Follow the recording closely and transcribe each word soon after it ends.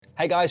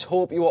Hey guys,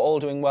 hope you are all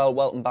doing well.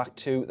 Welcome back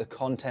to the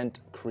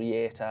Content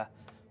Creator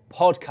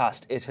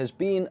Podcast. It has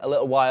been a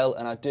little while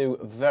and I do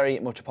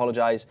very much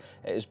apologise.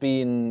 It has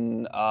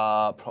been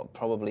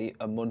probably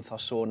a month or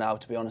so now,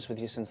 to be honest with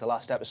you, since the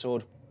last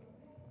episode.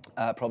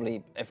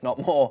 Probably, if not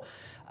more.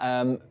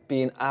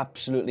 Being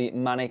absolutely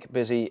manic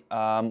busy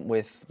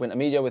with Winter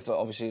Media, with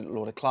obviously a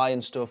load of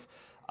client stuff.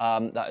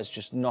 That has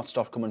just not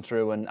stopped coming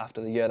through, and after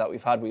the year that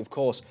we've had, we of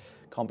course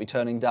can't be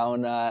turning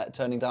down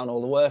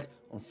all the work.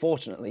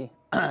 Unfortunately,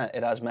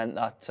 it has meant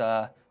that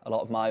a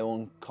lot of my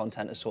own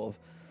content has sort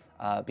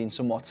of been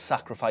somewhat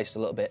sacrificed a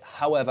little bit.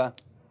 However,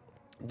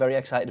 very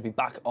excited to be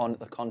back on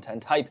the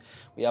Content Hype.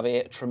 We have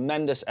a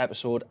tremendous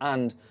episode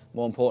and,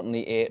 more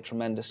importantly, a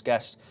tremendous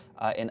guest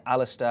in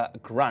Alistair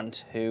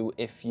Grant, who,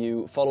 if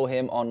you follow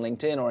him on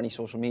LinkedIn or any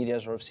social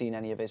medias or have seen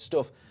any of his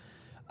stuff,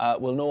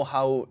 will know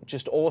how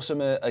just awesome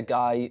a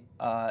guy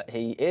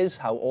he is,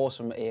 how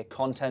awesome a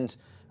content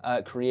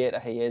creator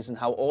he is, and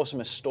how awesome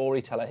a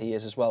storyteller he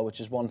is as well, which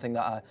is one thing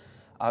that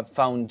I've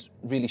found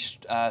really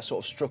sort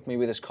of struck me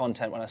with his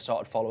content when I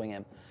started following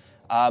him.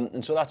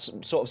 And so that's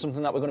sort of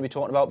something that we're going to be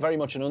talking about, very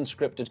much an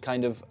unscripted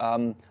kind of,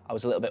 I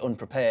was a little bit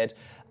unprepared.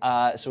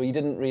 So he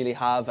didn't really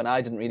have, and I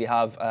didn't really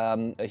have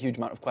a huge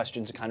amount of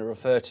questions to kind of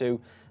refer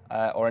to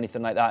or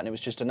anything like that. And it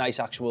was just a nice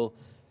actual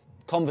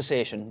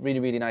conversation, really,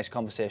 really nice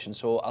conversation.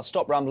 So I'll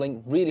stop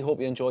rambling. Really hope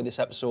you enjoyed this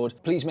episode.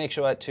 Please make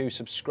sure to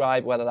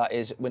subscribe, whether that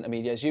is Winter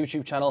Media's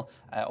YouTube channel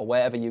or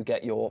wherever you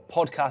get your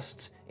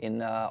podcasts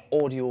in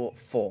audio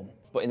form.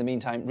 But in the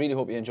meantime, really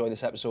hope you enjoy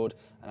this episode,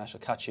 and I shall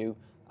catch you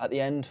at the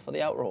end for the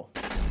outro.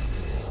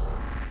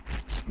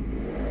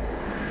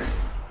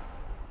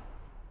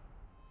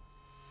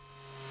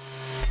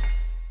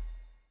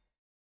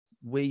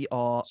 We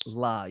are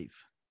live.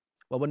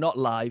 Well, we're not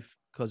live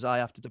because I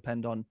have to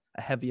depend on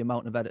a heavy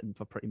amount of editing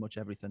for pretty much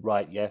everything.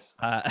 Right, yes.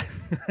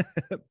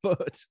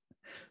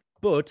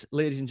 But,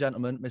 ladies and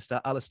gentlemen, Mr.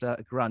 Alistair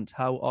Grant,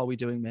 how are we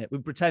doing, mate? We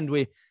pretend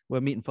we're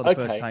meeting for the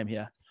first time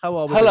here. How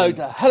are we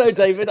doing? Hello,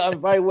 David.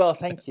 I'm very well,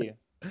 thank you.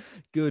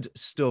 Good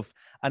stuff.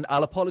 And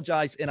I'll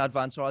apologise in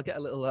advance, or I'll get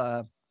a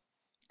little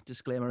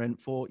disclaimer in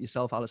for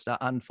yourself, Alistair,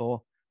 and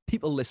for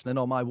people listening,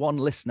 or my one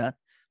listener,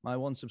 my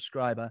one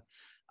subscriber.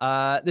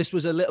 This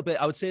was a little bit,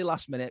 I would say,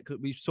 last minute.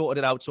 We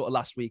sorted it out sort of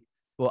last week,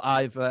 but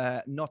I've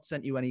not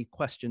sent you any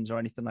questions or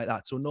anything like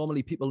that. So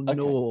normally people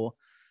know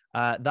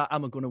that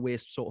I'm going to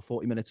waste sort of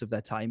 40 minutes of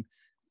their time.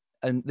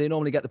 And they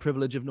normally get the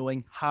privilege of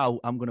knowing how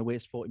I'm going to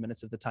waste 40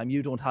 minutes of the time.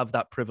 You don't have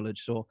that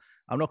privilege. So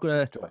I'm not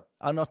going to,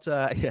 I'm not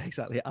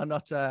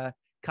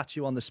catch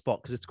you on the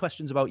spot because it's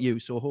questions about you.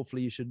 So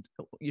hopefully you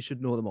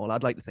should know them all.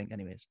 I'd like to think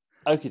anyways.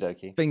 Okie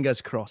dokie.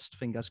 Fingers crossed.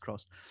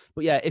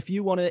 But yeah, if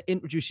you want to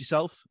introduce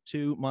yourself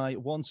to my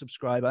one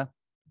subscriber,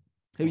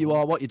 who you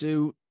are, what you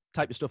do,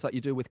 type of stuff that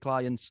you do with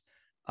clients,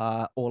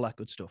 all that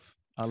good stuff.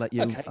 I'll let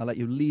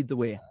you lead the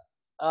way.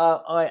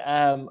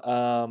 I'm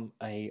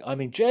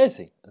in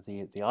Jersey,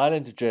 the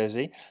island of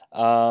Jersey,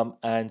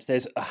 and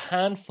there's a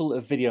handful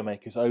of video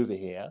makers over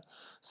here.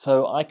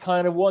 So I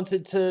kind of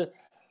wanted to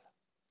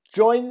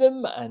join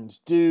them and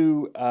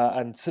do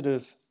and sort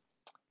of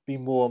be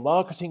more a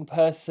marketing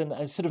person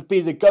and sort of be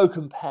the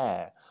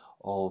go-compare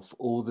of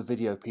all the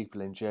video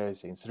people in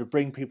Jersey and sort of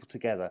bring people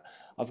together.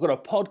 I've got a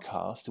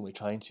podcast in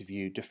which I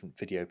interview different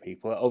video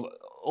people of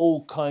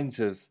all kinds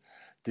of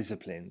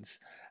disciplines,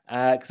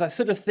 because I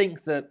sort of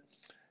think that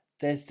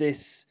there's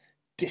this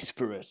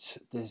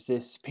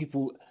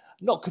people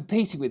not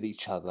competing with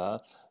each other,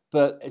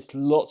 but it's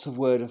lots of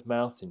word of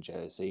mouth in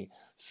Jersey.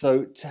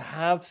 So to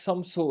have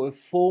some sort of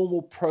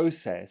formal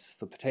process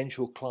for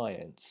potential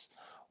clients,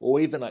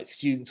 or even like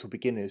students or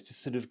beginners, to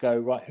sort of go,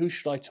 right, who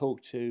should I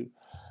talk to?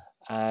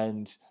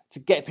 And to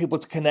get people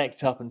to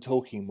connect up and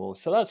talking more.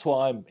 So that's what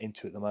I'm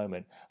into at the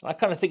moment. And I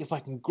kind of think if I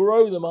can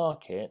grow the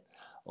market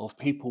of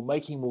people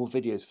making more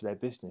videos for their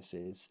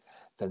businesses,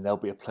 then there'll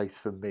be a place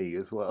for me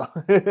as well.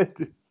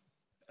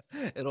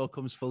 It all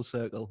comes full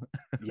circle.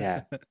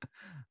 Yeah.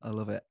 I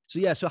love it. So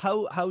yeah, so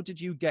how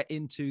did you get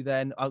into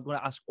then? I'm going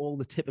to ask all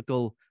the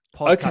typical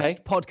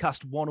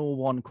podcast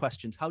 101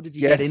 questions. How did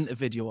you get into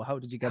video? How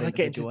did you get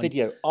into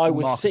video? I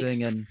was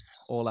marketing and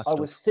all that stuff.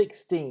 I was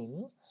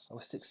 16.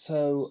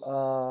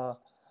 So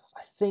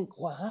I think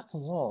what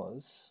happened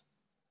was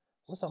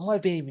I might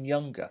have been even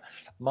younger.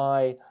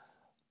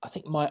 I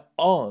think my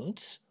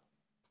aunt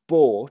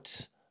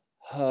bought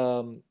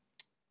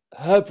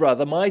her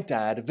brother, my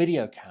dad, a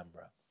video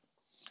camera.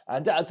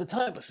 And at the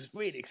time, it was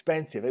really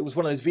expensive. It was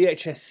one of those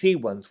VHS-C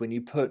ones when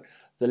you put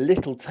the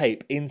little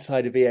tape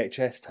inside a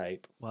VHS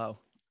tape. Wow.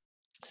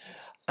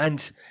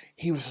 And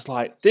he was just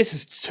like, this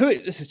is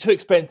too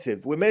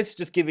expensive. We're meant to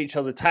just give each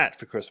other tat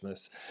for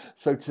Christmas.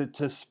 So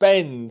to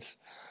spend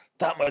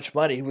that much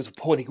money, he was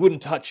appalled. He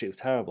wouldn't touch it. It was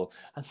terrible.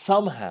 And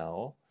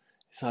somehow,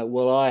 it's like,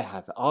 well,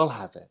 I'll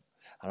have it.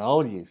 And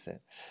I'll use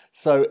it.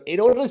 So in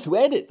order to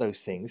edit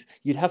those things,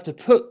 you'd have to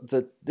put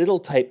the little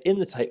tape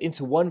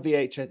into one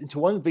VHS, into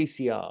one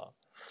VCR,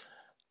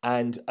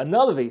 and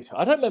another VCR.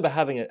 I don't remember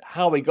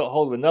how we got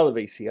hold of another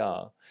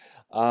VCR.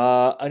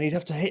 And you'd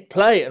have to hit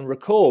play and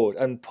record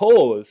and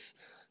pause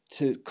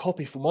to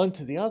copy from one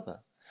to the other.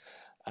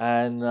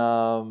 And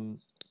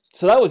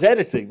so that was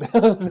editing.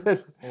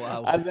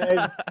 Wow. And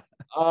then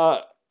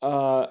I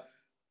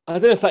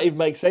don't know if that even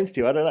makes sense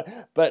to you. I don't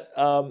know. But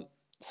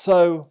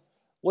so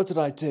what did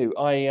I do?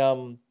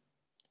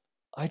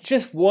 I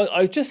just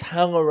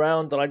hung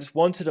around and I just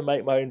wanted to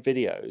make my own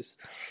videos.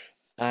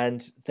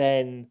 And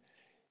then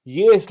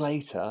years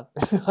later,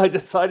 I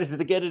decided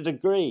to get a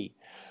degree.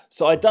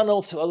 So I'd done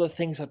also other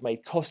things. I'd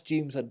made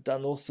costumes. I'd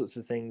done all sorts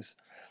of things,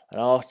 and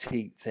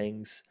arty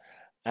things.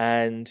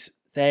 And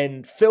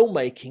then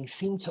filmmaking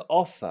seemed to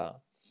offer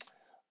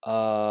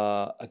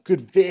a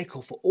good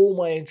vehicle for all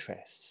my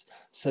interests.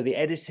 So the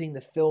editing, the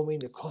filming,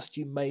 the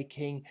costume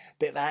making,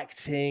 bit of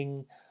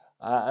acting,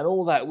 and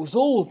all that was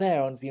all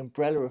there under the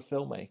umbrella of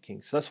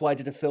filmmaking. So that's why I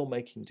did a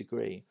filmmaking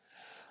degree.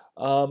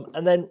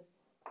 And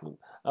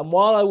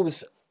while I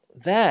was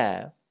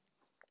there,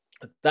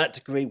 that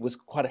degree was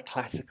quite a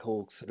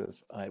classical sort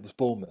of. It was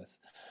Bournemouth,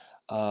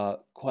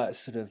 quite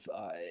sort of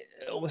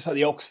almost like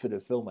the Oxford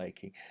of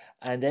filmmaking,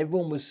 and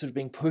everyone was sort of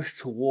being pushed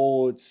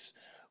towards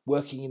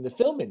working in the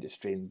film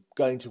industry and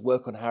going to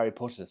work on Harry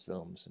Potter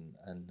films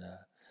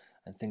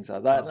and things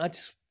like that. Wow. And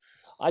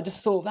I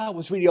just thought that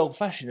was really old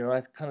fashioned, and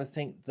I kind of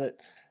think that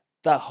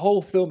that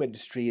whole film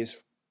industry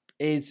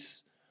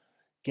is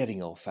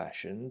getting old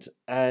fashioned,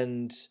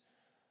 and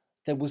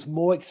there was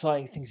more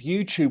exciting things.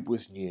 YouTube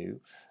was new,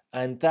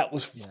 and that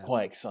was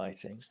quite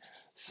exciting.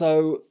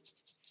 So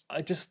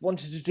I just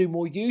wanted to do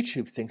more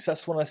YouTube things.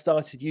 That's when I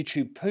started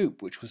YouTube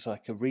Poop, which was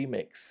like a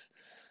remix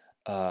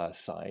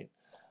site.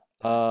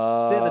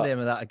 Say the name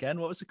of that again.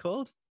 What was it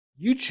called?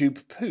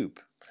 YouTube Poop.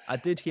 I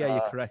did hear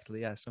you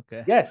correctly. Yes.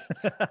 Okay. Yes.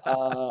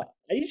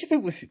 YouTube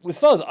Poop was as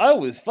far as I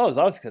was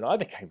concerned, I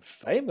became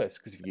famous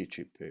because of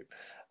YouTube Poop.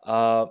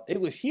 It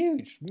was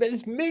huge.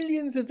 There's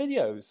millions of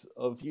videos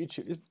of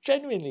YouTube. It's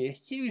genuinely a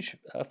huge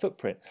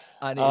footprint.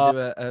 I need to do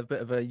a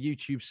bit of a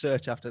YouTube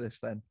search after this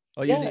then.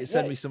 Or you need to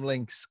send me some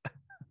links.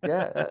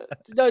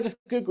 No, just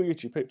Google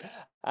YouTube Poop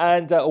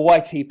and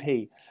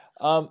YTP.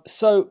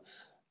 So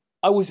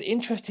I was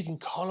interested in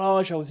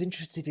collage. I was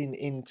interested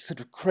in sort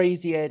of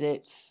crazy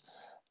edits.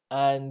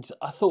 And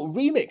I thought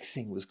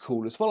remixing was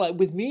cool as well, like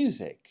with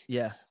music.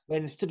 Yeah.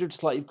 When instead of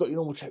just like you've got your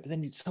normal track, but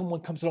then someone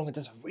comes along and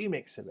does a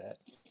remix of it.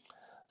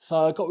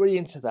 So I got really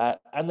into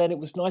that, and then it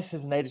was nice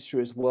as an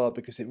editor as well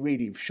because it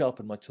really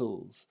sharpened my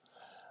tools.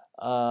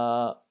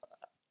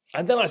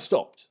 And then I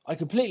stopped. I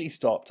completely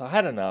stopped. I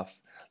had enough.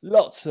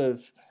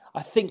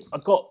 I think I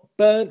got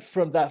burnt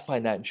from that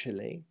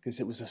financially because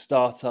it was a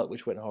startup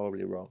which went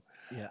horribly wrong.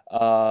 Yeah.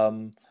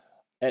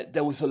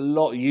 There was a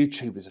lot.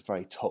 YouTube is a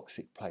very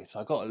toxic place.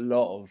 I got a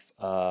lot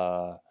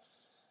of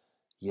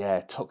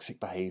toxic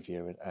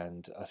behavior,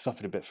 and I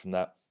suffered a bit from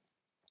that.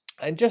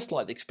 And just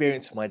like the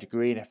experience of my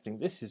degree and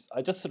everything,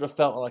 I just sort of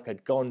felt like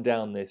I'd gone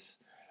down this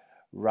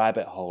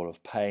rabbit hole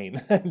of pain.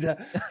 And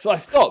so I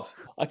stopped.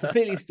 I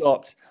completely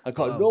stopped. I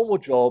got a normal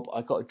job.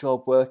 I got a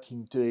job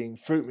doing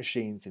fruit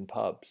machines in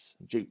pubs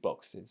and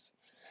jukeboxes.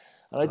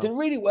 And I did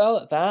really well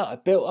at that. I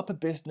built up a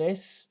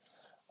business,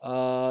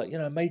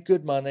 made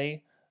good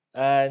money.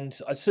 And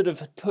I sort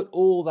of had put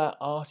all that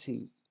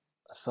arty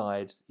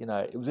aside.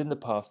 It was in the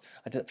past.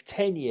 I did it for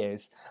 10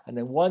 years. And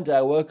then one day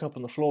I woke up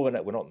on the floor,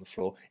 not on the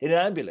floor, in an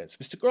ambulance.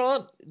 Mr.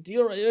 Grant, are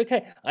you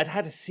okay? I'd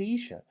had a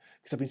seizure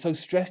because I've been so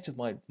stressed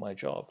with my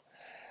job.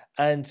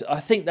 And I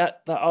think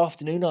that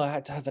afternoon I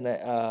had to have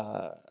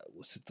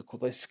what's it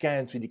called, those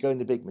scans when you go in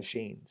the big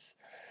machines.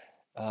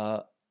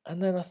 And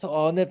then I thought,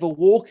 I'll never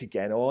walk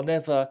again, or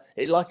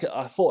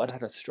I thought I'd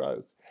had a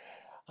stroke.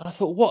 And I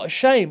thought, what a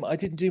shame I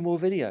didn't do more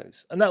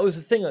videos. And that was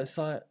the thing. I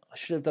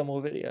should have done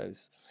more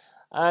videos.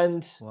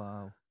 And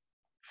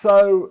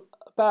so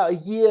about a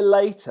year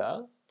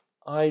later,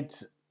 I'd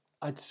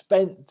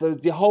spent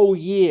the whole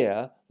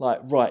year like,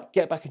 right,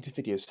 get back into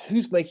videos.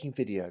 Who's making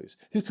videos?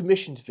 Who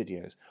commissions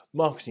videos?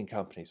 Marketing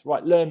companies.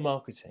 Right, learn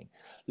marketing.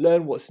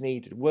 Learn what's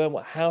needed. Learn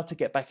how to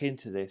get back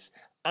into this.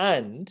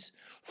 And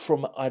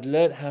I'd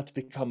learned how to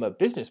become a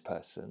business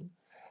person,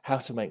 how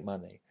to make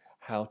money,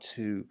 how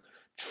to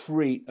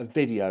treat a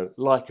video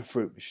like a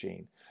fruit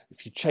machine.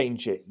 If you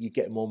change it, you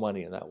get more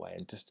money in that way.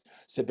 And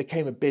so it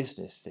became a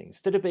business thing.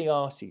 Instead of being an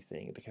arty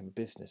thing, it became a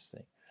business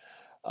thing.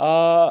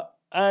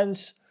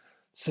 And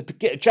so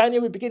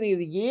January, beginning of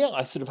the year,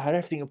 I sort of had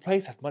everything in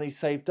place, had money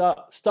saved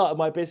up, started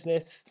my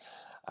business,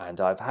 and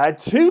I've had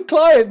 2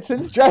 clients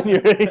since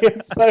January.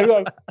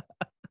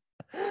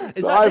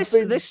 Is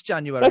that this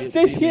January? That's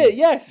this year,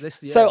 yes.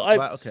 This year.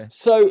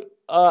 So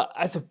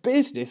as a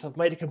business, I've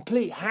made a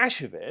complete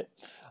hash of it,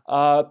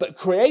 but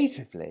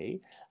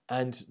creatively,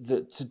 and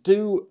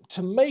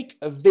to make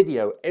a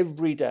video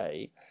every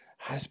day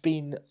has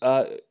been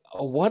a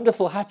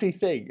wonderful, happy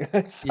thing.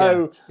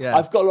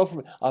 I've got a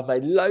lot I've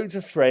made loads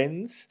of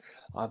friends.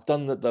 I've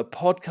done the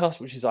podcast,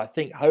 which I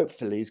think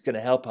hopefully is going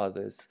to help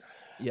others.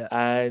 Yeah.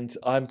 And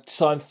I'm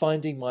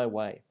finding my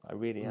way. I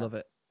really am. Love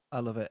it. I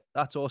love it.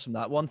 That's awesome.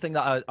 That one thing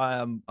that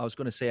I was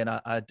going to say, and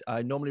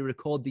I normally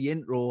record the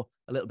intro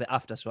a little bit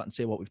after, so I can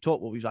say what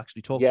we've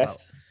actually talked about.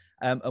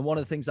 And one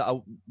of the things that I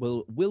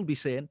will be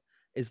saying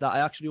is that I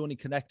actually only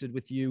connected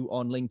with you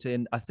on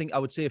LinkedIn. I think I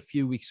would say a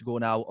few weeks ago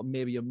now, or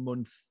maybe a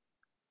month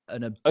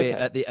and a bit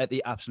at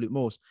the absolute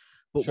most.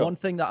 But Sure. one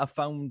thing that I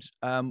found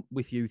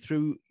with you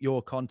through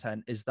your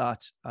content is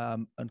that,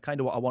 and kind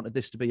of what I wanted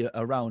this to be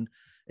around,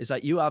 is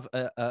that you have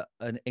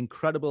an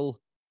incredible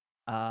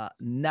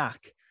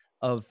knack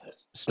of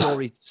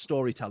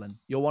storytelling.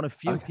 You're one of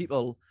few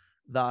people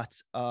that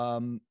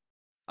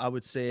I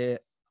would say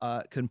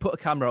can put a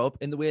camera up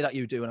in the way that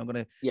you do, and I'm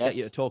going to get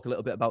you to talk a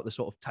little bit about the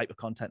sort of type of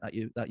content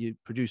that you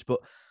produce. But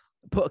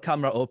put a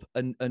camera up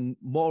and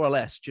more or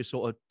less just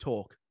sort of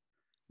talk.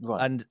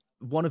 Right. And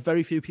one of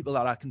very few people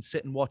that I can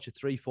sit and watch a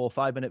 3, 4,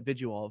 5 minute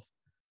video of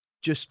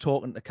just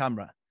talking to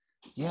camera.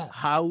 Yeah.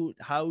 How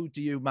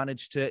do you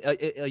manage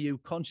to? Are you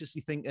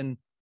consciously thinking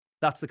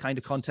that's the kind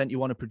of content you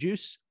want to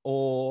produce,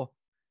 or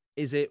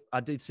is it?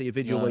 I did see a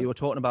video where you were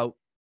talking about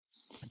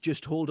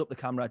just hold up the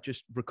camera,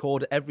 just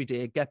record it every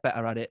day, get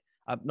better at it.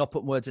 I'm not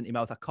putting words into your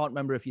mouth. I can't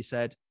remember if you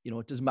said,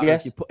 it doesn't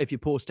matter if you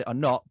post it or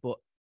not, but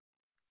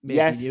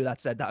maybe you that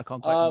said that. I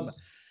can't quite remember.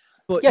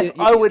 But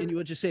you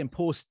were just saying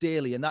post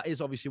daily, and that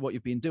is obviously what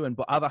you've been doing.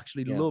 But I've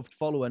actually loved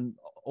following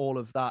all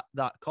of that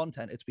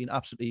content. It's been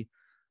absolutely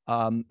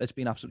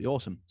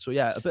awesome. So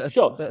yeah, a bit of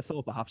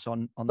thought perhaps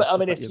on. But I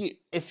mean,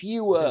 if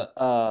you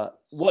were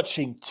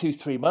watching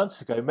 2-3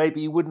 months ago,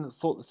 maybe you wouldn't have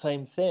thought the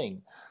same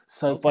thing.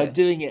 So by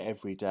doing it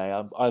every day,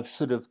 I've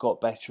sort of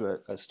got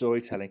better at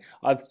storytelling.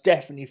 I've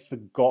definitely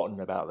forgotten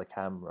about the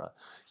camera.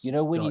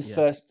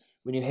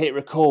 When you hit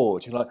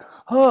record, you're like,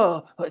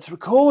 oh, it's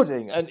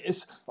recording, and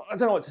I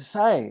don't know what to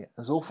say. It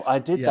was awful. I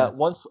did that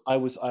once. I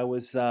was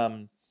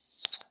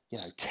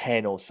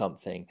 10 or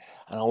something,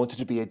 and I wanted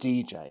to be a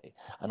DJ,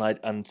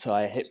 and so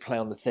I hit play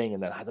on the thing,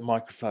 and then I had the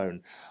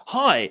microphone.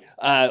 Hi,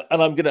 and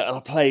I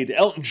played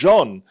Elton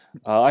John.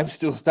 I'm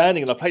Still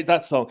Standing, and I played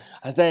that song,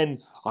 and then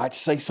I had to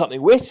say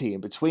something witty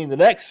in between the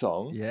next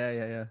song.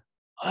 Yeah.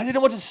 I didn't know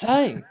what to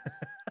say.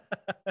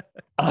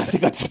 I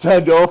think I just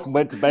turned it off and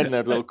went to bed and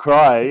had a little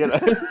cry,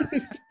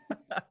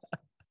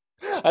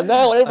 And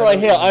now whenever I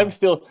hear I'm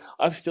still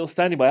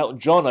standing by Elton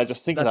John, I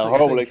just think of that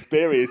horrible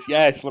experience.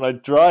 Yes, when I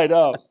dried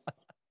up.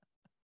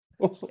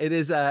 It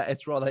is.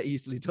 It's rather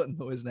easily done,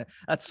 though, isn't it?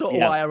 That's sort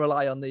of why I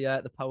rely on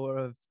the power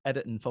of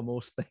editing for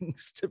most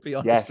things. To be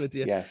honest with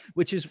you,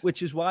 which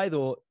is why,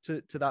 though,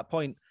 to that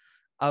point,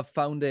 I've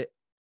found it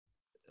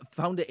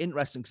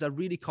interesting because I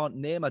really can't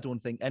name, I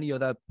don't think, any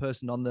other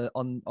person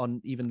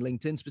on even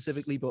LinkedIn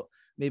specifically, but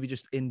maybe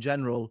just in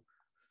general,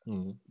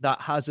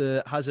 that has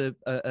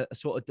a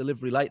sort of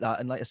delivery like that,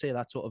 and like I say,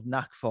 that sort of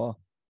knack for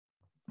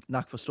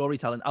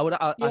storytelling.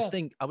 I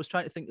think I was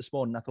trying to think this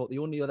morning. I thought the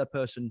only other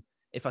person,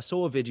 if I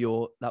saw a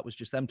video that was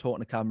just them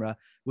talking to camera,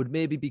 would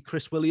maybe be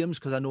Chris Williams,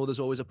 because I know there's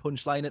always a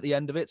punchline at the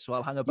end of it, so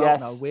I'll hang about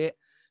and I'll wait.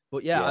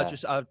 But I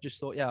just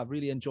thought, I've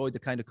really enjoyed the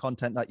kind of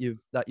content that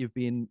you've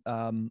been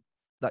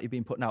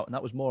putting out, and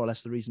that was more or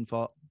less the reason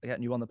for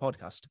getting you on the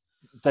podcast.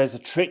 There's a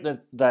trick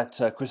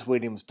that Chris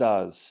Williams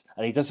does,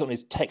 and he does it on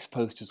his text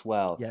post as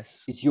well.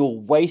 Yes, is you're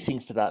waiting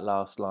for that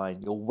last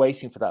line, you're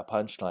waiting for that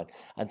punchline,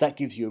 and that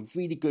gives you a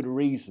really good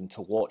reason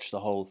to watch the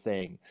whole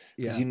thing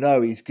because you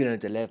know he's going to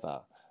deliver.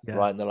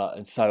 Right,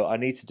 and so I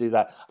need to do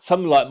that.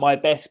 Something like my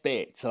best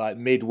bits, like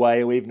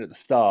midway or even at the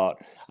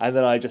start, and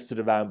then I just sort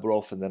of amble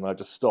off, and then I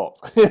just stop.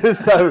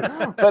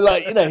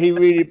 But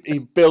he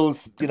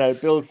builds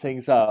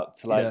things up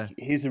to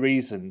here's a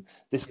reason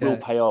this will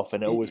pay off,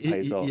 and it always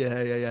pays off.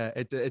 Yeah.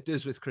 It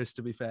does with Chris,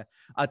 to be fair.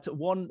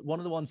 One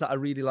of the ones that I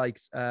really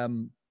liked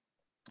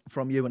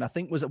from you, and I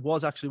think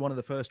was actually one of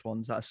the first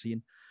ones that I've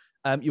seen.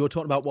 You were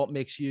talking about what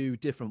makes you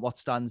different, what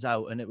stands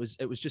out, and it was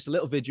just a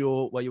little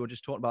video where you were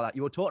just talking about that.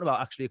 You were talking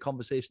about actually a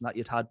conversation that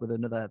you'd had with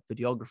another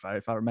videographer,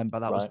 if I remember.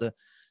 That was the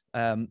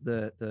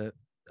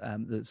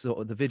sort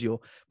of the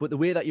video. But the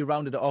way that you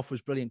rounded it off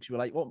was brilliant, because you were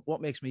like, "What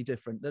makes me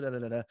different?"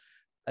 And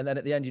then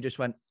at the end, you just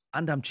went,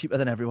 "And I'm cheaper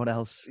than everyone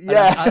else."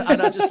 Yeah,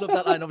 and I just love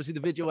that line. Obviously, the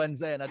video ends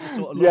there, and I just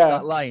sort of love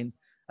that line.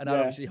 And I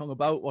obviously hung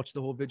about, watched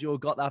the whole video,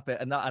 got that bit,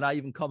 and I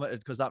even commented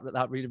because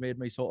that really made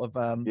me sort of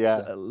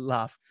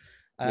laugh.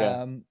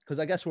 Because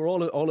I guess we're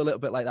all a little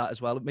bit like that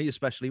as well. Me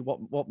especially.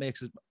 What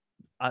makes us,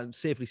 I'd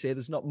safely say,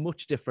 there's not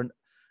much different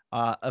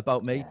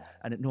about me,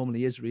 and it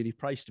normally is really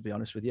price. To be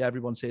honest with you,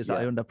 everyone says that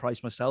I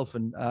underprice myself,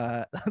 and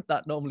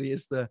that normally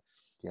is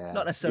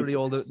not necessarily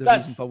all the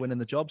reason for winning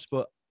the jobs,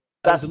 but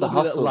that's the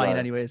hustle, little line,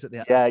 anyways. At the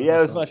end,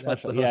 it was much.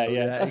 That's the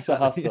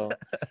hustle.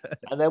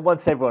 And then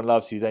once everyone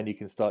loves you, then you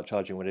can start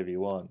charging whatever you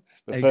want.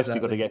 But first,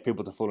 you've got to get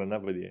people to fall in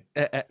love with you.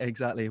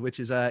 Exactly, which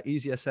is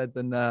easier said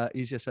than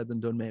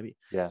done, maybe.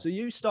 Yeah. So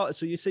you started.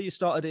 So you say you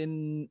started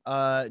in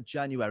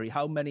January.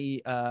 How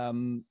many?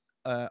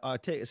 I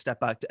take a step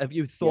back. Have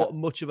you thought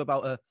much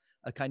about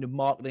a kind of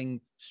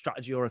marketing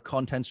strategy or a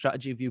content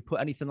strategy? Have you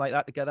put anything like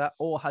that together,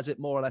 or has it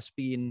more or less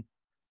been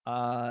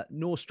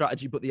no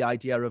strategy, but the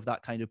idea of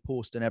that kind of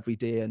posting every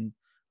day and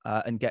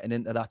getting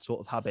into that sort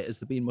of habit? Has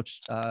there been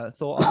much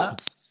thought on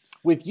that?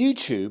 With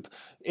YouTube,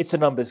 it's a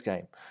numbers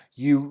game.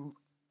 This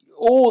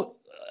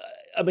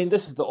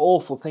is the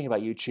awful thing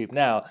about YouTube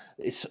now.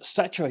 It's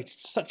such a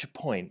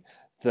point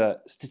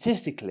that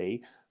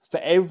statistically, for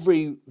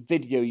every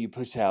video you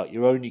put out,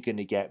 you're only going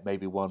to get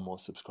maybe one more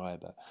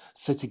subscriber.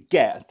 So to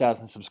get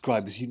 1,000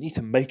 subscribers, you need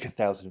to make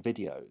 1,000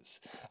 videos.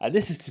 And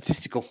this is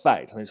statistical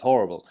fact, and it's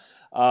horrible.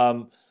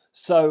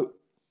 So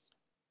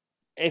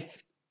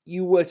if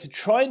you were to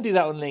try and do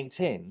that on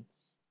LinkedIn,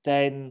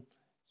 then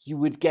you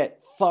would get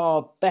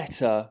far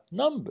better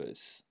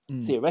numbers,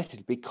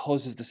 theoretically,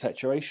 because of the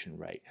saturation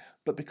rate.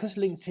 But because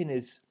LinkedIn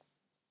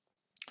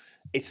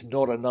it's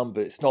not a number,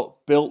 it's not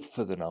built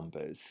for the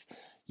numbers,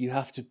 you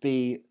have to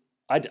be...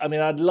 I mean,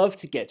 I'd love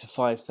to get to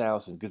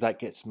 5,000 because that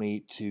gets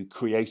me to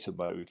creator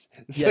mode.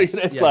 So, yes,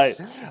 it's yes. like...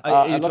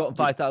 You're talking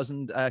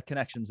 5,000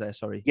 connections there,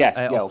 sorry. Yes,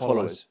 or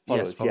followers.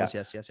 Yes, followers,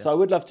 Yeah. yes. So I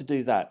would love to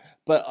do that.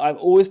 But I've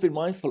always been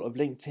mindful of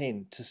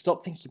LinkedIn to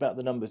stop thinking about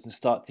the numbers and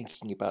start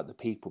thinking about the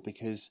people,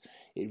 because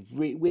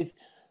with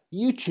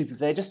YouTube,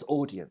 they're just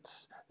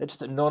audience. They're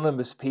just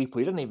anonymous people.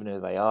 You don't even know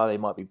who they are. They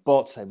might be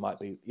bots. They might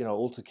be,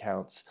 alt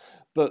accounts.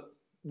 But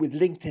with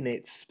LinkedIn,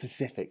 it's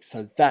specific.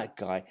 So that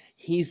guy,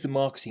 he's the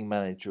marketing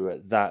manager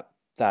at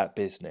that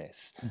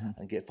business.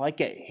 And if I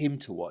get him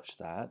to watch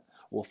that,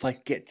 or if I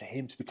get to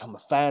him to become a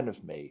fan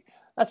of me,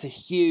 that's a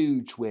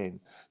huge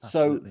win.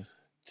 Absolutely.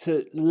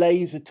 So to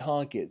laser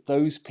target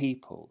those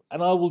people,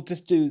 and I will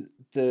just do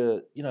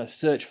the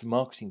search for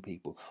marketing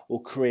people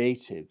or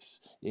creatives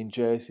in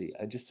Jersey,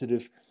 and just sort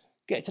of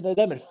get to know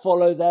them and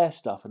follow their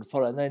stuff and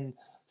then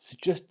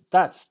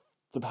that's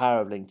the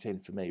power of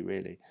LinkedIn for me,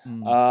 really.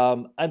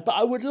 But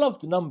I would love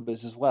the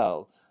numbers as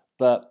well.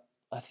 But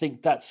I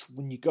think that's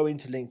when you go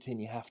into LinkedIn,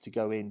 you have to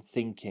go in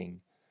thinking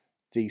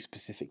these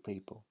specific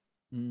people.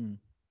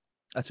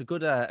 It's a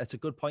good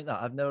point.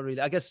 That I've never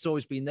really, I guess it's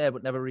always been there,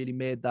 but never really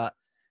made that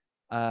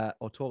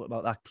or talked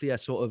about that clear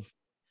sort of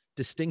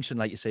distinction.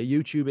 Like you say,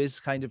 YouTube is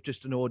kind of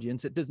just an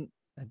audience. It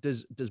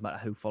does matter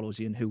who follows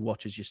you and who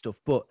watches your stuff,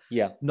 but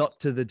not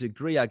to the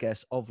degree, I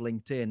guess, of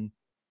LinkedIn,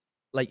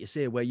 like you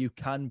say, where you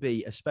can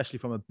be, especially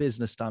from a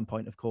business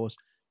standpoint, of course,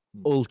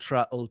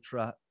 ultra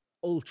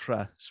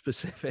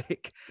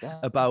specific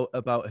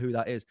about who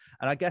that is.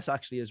 And I guess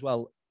actually as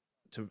well,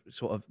 to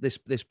sort of this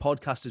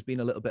podcast has been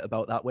a little bit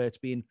about that, where it's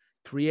been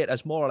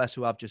creators more or less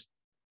who I've just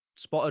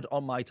spotted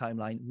on my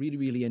timeline, really,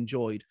 really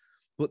enjoyed.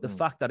 But the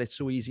fact that it's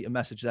so easy to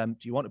message them,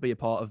 do you want to be a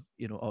part of,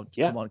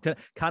 come on,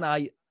 can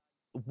I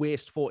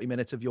waste 40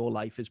 minutes of your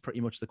life is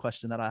pretty much the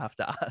question that I have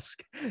to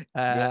ask.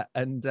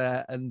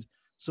 And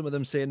some of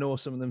them say no,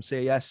 some of them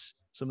say yes,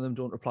 some of them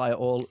don't reply at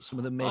all. Some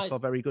of them make for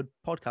very good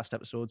podcast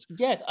episodes.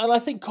 Yeah, and I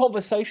think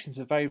conversations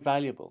are very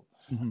valuable.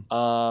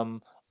 I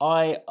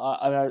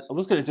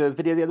was going to do a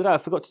video the other day, I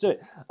forgot to do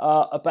it,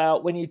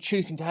 about when you're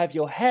choosing to have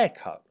your hair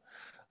cut.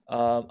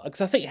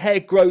 Because I think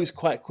hair grows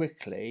quite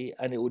quickly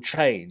and it will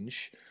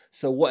change.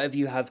 So whatever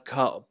you have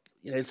cut,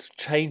 it's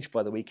changed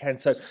by the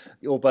weekend. So,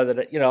 or by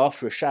the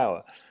after a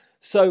shower.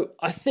 So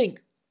I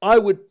think I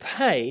would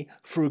pay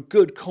for a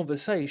good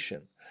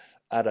conversation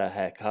at a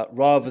haircut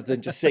rather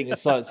than just sitting in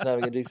silence and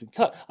having a decent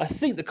cut. I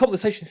think the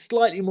conversation is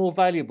slightly more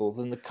valuable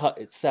than the cut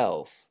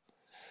itself.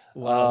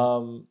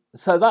 Wow.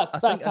 So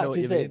that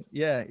factors in.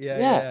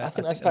 Yeah. I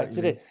think that's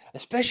factored in,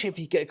 especially if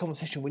you get a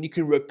conversation when you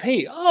can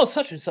repeat, "Oh,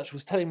 such and such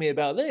was telling me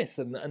about this,"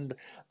 and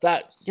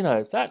that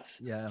that's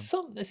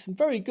there's some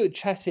very good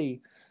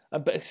chatty.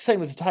 But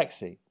same as a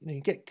taxi,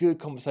 you get good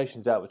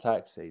conversations out of a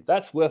taxi.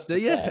 That's worth the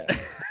fare.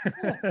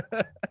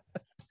 Yeah.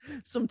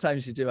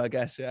 Sometimes you do, I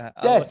guess. Yeah.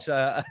 Yes.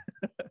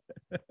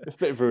 It's a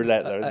bit of a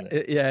roulette, though, isn't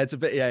it? Yeah, it's a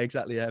bit. Yeah,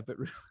 exactly. Yeah, but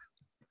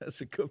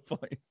that's a good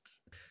point.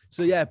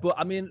 So yeah, but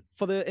I mean,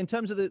 in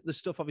terms of the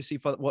stuff, obviously,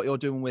 for what you're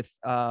doing with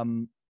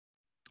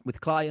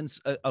clients,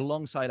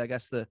 alongside, I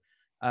guess, the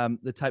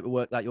type of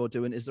work that you're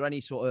doing, is there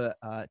any sort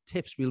of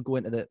tips? We'll go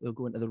into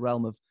the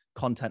realm of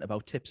content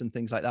about tips and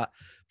things like that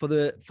for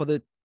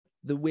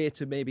the way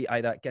to maybe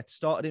either get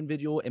started in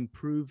video,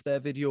 improve their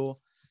video.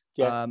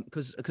 Yes.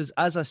 Because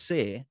as I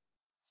say,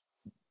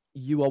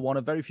 you are one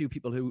of very few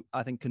people who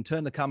I think can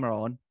turn the camera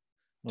on,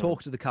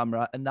 talk to the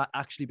camera, and that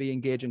actually be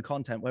engaging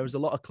content. Whereas a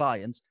lot of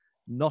clients,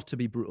 not to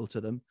be brutal to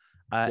them,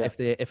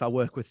 if I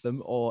work with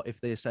them or if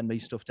they send me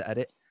stuff to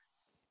edit,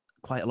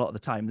 quite a lot of the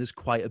time there's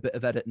quite a bit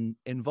of editing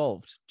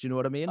involved. Do you know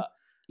what I mean?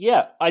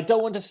 I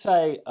don't want to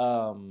say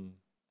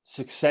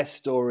success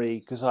story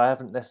because I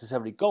haven't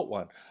necessarily got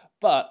one,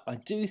 but I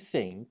do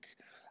think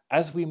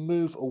as we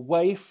move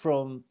away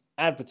from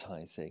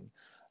advertising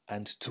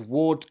and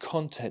toward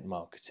content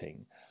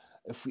marketing,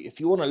 if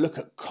you want to look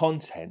at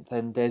content,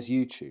 then there's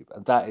YouTube,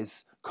 and that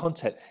is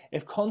content.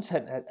 If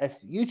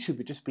YouTube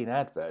had just been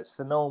adverts,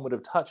 then no one would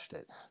have touched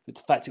it. But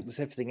the fact it was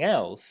everything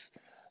else.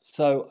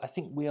 So I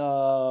think we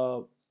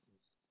are,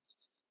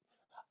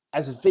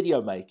 as a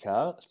video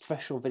maker, as a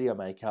professional video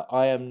maker,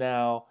 I am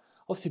now,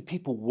 obviously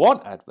people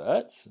want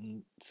adverts,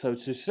 and so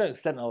to a certain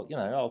extent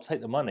I'll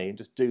take the money and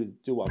just do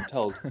what I'm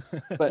told.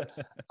 But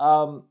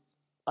I'm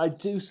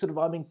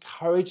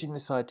encouraging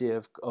this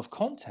idea of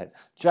content.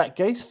 Jack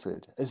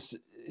Gaisford is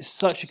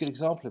such a good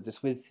example of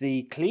this with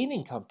the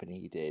cleaning company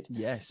he did.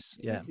 Yes,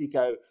 yeah. You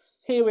go,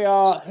 here we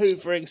are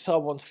hoovering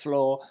someone's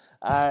floor,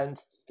 and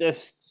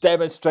just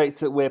demonstrates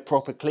that we're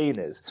proper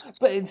cleaners.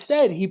 But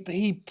instead, he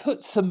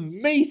put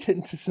some meat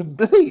into some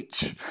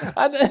bleach,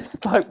 and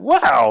it's like,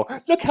 wow,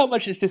 look how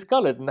much it's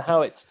discoloured and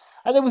how it's.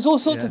 And there was all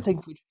sorts of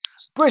things which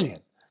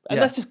brilliant, and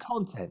that's just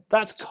content.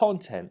 That's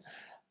content.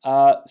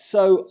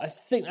 So I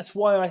think that's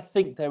why I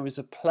think there is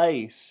a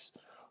place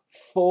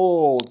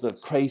for the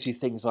crazy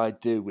things I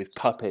do with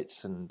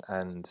puppets and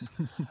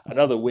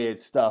other weird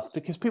stuff,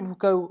 because people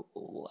go,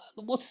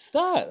 "What's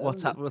that?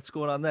 What's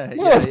going on there?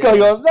 Yeah, what's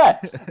going on there?"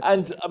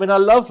 And I mean, I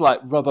love like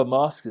rubber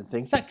masks and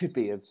things. That could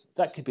be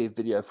a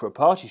video for a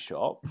party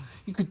shop.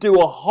 You could do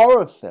a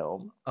horror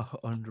film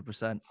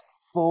 100%.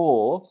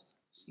 for,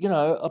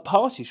 a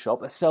party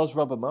shop that sells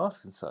rubber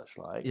masks and such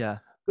like. Yeah.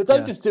 But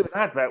don't just do an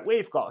advert.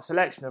 We've got a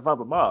selection of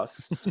rubber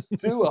masks.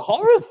 Do a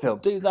horror film.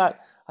 Do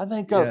that, and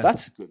then go.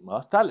 That's a good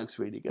mask. That looks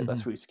really good.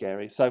 That's really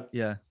scary. So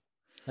yeah,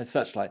 and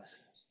such like.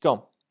 Go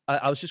on.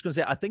 I was just going to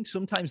say, I think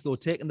sometimes though,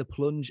 taking the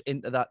plunge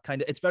into that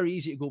kind of, it's very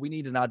easy to go, we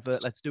need an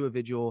advert, let's do a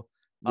video,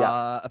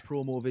 a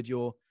promo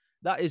video.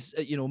 That is,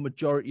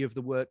 majority of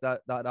the work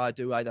that I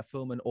do, either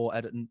filming or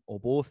editing or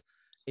both,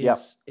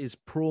 is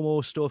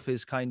promo stuff,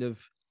 is kind of,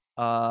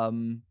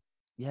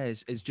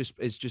 is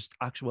just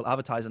actual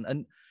advertising.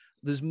 And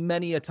there's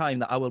many a time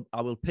that I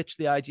will pitch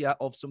the idea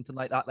of something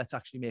like that. Let's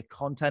actually make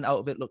content out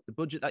of it. Look, the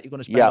budget that you're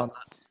going to spend on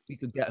that, we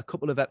could get a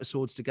couple of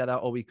episodes together,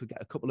 or we could get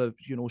a couple of,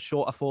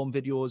 shorter form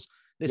videos,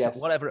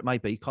 whatever it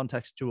might be,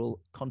 contextual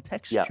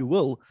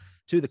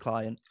to the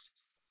client.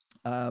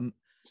 And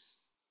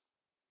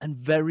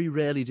very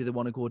rarely do they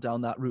want to go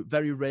down that route.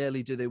 Very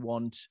rarely do they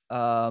want,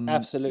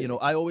 absolutely.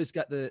 I always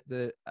get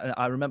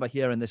I remember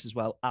hearing this as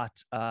well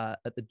at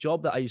the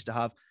job that I used to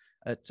have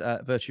at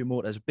Virtue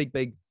Motors, a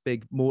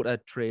big motor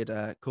trade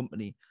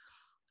company.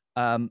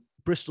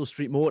 Bristol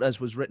Street Motors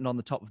was written on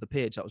the top of the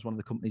page. That was one of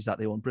the companies that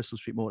they own, Bristol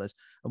Street Motors.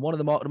 And one of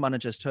the marketing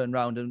managers turned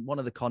around, and one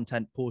of the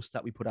content posts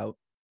that we put out,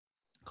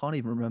 can't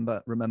even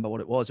remember what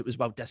it was. It was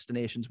about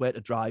destinations, where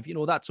to drive,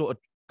 that sort of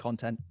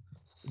content,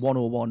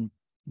 101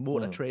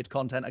 motor trade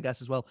content, I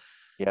guess, as well.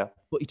 Yeah.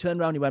 But he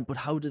turned around and he went, "But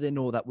how do they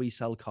know that we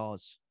sell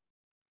cars?"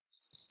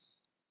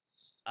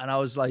 And I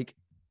was like,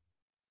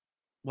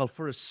 well,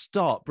 for a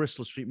start,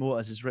 Bristol Street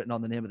Motors is written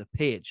on the name of the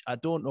page. I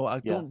don't know. I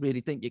don't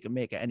really think you can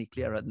make it any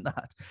clearer than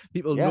that.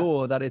 People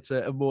know that it's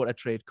a motor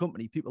trade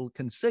company. People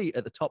can see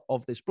at the top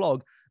of this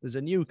blog, there's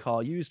a new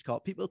car, used car.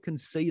 People can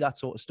see that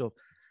sort of stuff.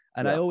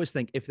 And I always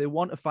think if they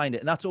want to find it,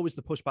 and that's always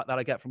the pushback that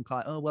I get from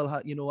clients, "Oh, well,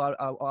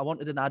 I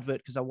wanted an advert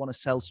because I want to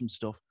sell some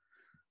stuff."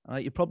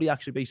 You'd probably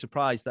actually be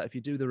surprised that if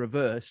you do the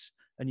reverse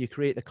and you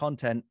create the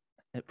content,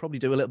 it probably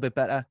do a little bit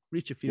better,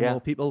 reach a few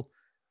more people.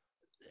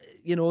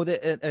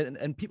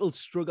 And people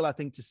struggle, I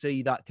think, to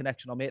see that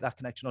connection or make that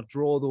connection or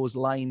draw those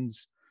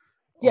lines.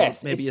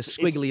 Yes, maybe a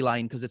squiggly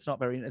line, because it's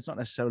not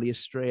necessarily a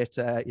straight.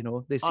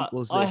 This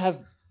equals this.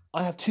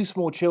 I have two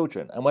small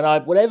children, and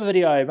whatever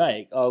video I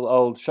make,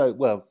 I'll show.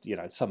 Well,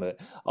 some of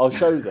it, I'll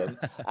show them,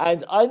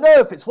 and I know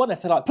if it's one,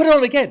 if they're like, "Put it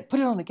on again, put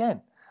it on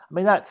again." I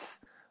mean, that's.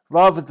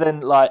 Rather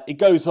than like it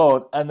goes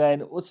on and then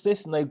what's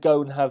this, and they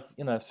go and have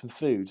some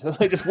food and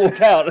they just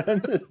walk out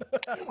and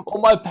or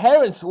my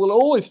parents will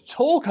always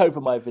talk over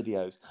my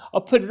videos.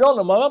 I'll put it on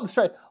and my mum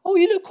straight, "Oh,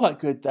 you look quite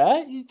good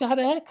there. You've had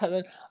a haircut."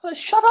 And I'm like,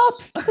 "Shut up!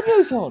 The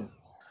video's on."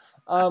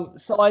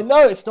 So I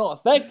know it's not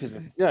effective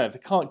if they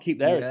can't keep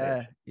their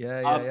attention.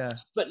 Yeah.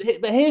 But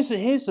here's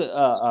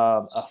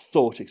a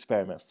thought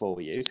experiment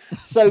for you.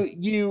 So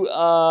you've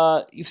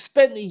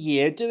spent a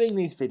year doing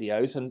these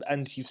videos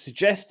and you've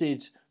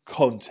suggested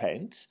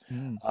content,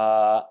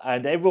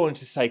 and everyone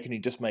to say, "Can you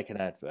just make an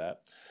advert?"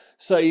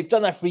 So you've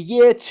done that for a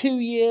year, 2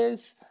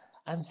 years,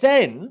 and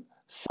then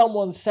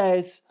someone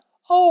says,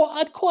 "Oh,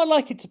 I'd quite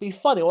like it to be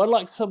funny, or I'd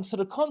like some sort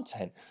of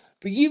content."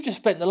 But you've just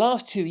spent the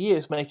last 2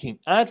 years making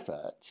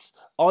adverts.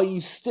 Are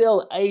you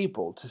still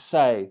able to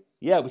say,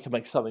 "Yeah, we can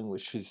make something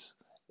which is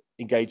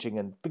engaging"?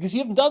 And because you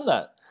haven't done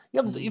that.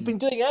 You've been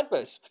doing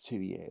adverts for 2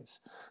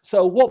 years.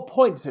 So at what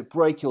point does it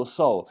break your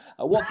soul?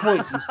 At what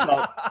point do you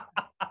start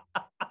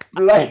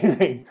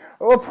blaming?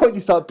 At what point do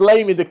you start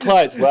blaming the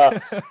client? Well,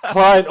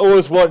 client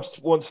always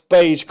wants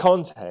beige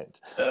content.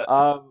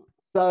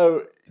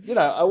 So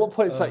at what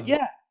point it's like,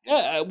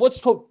 at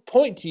what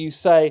point do you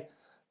say,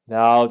 "No,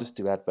 I'll just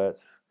do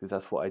adverts because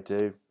that's what I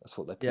do. That's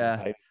what they're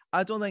paying."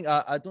 I don't think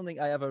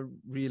I ever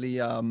really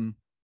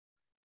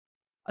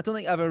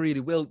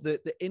will.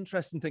 The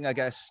interesting thing, I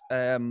guess,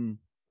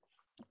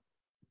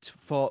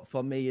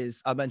 for me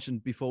is, I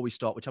mentioned before we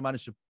start, which I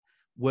managed to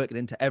work it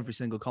into every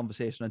single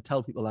conversation and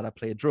tell people that I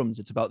play drums.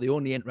 It's about the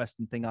only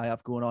interesting thing I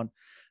have going on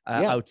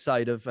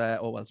outside of,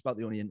 it's about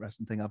the only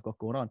interesting thing I've got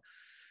going on.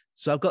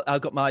 So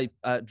I've got my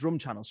drum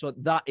channel. So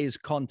that is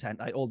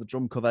content. All the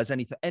drum covers,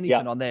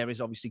 anything on there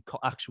is obviously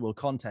actual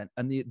content.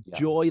 And the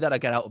joy that I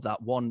get out of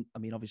that, one, I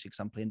mean, obviously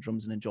because I'm playing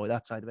drums and enjoy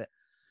that side of it,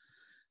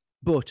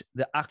 but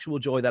the actual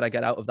joy that I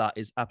get out of that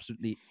is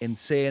absolutely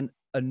insane.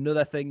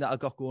 Another thing that I've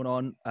got going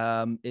on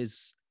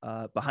is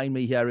behind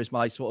me here is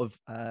my sort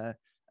of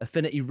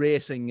Affinity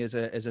Racing is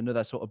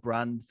another sort of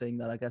brand thing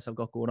that I guess I've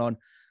got going on.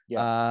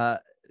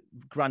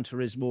 Gran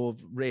Turismo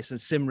racing,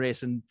 sim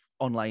racing,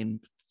 online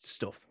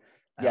stuff.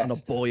 I'll Yes.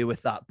 not bore you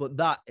with that, but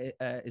that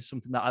is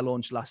something that I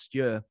launched last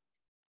year,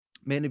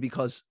 mainly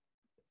because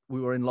we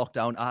were in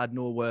lockdown. I had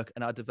no work,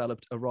 and I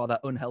developed a rather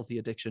unhealthy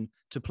addiction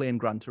to playing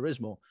Gran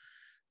Turismo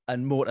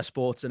and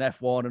motorsports and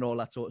F1 and all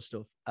that sort of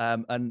stuff.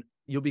 And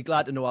you'll be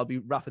glad to know I'll be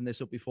wrapping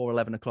this up before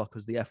 11 o'clock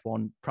because the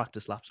F1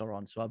 practice laps are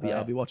on. So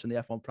I'll be watching the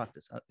F1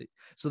 practice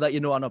so that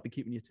I'll not be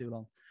keeping you too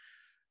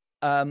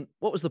long.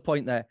 What was the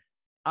point there?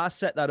 I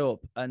set that up,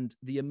 and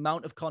the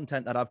amount of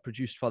content that I've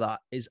produced for that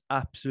is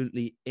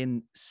absolutely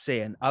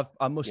insane. I've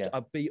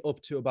be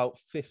up to about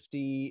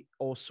 50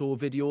 or so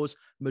videos.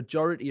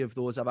 Majority of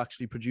those I've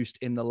actually produced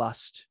in the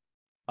last,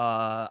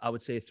 I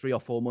would say 3 or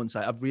 4 months.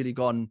 I've really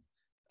gone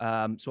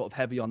sort of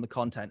heavy on the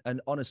content. And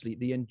honestly,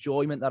 the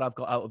enjoyment that I've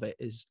got out of it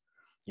is,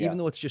 even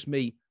though it's just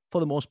me, for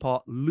the most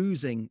part,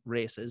 losing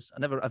races.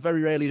 I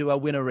very rarely do I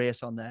win a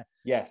race on there.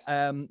 Yes.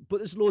 But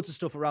there's loads of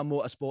stuff around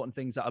motorsport and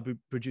things that I'll be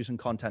producing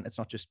content. It's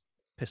not just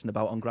pissing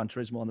about on Gran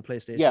Turismo on the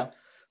PlayStation. Yeah.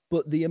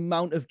 But the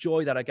amount of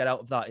joy that I get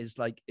out of that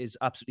is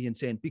absolutely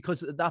insane,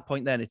 because at that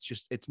point then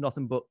it's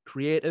nothing but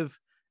creative.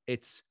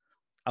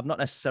 I've not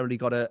necessarily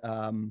got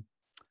an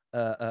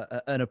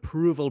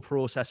approval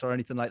process or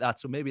anything like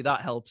that. So maybe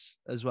that helps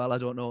as well. I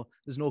don't know.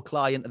 There's no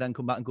client to then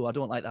come back and go, I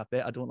don't like that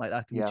bit. I don't like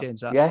that. Can we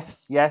change that?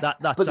 Yes. That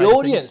But side the of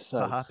audience, things,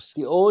 though. perhaps.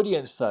 The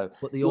audience, though.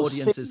 But the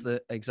audience is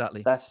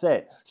exactly. That's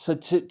it. So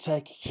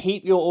to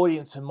keep your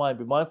audience in mind,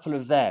 be mindful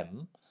of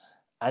them,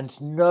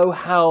 and know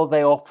how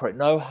they operate,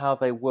 know how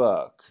they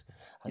work,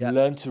 and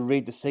learn to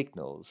read the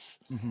signals.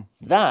 Mm-hmm.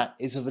 That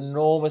is of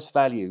enormous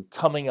value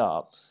coming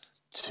up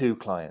to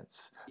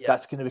clients. Yeah.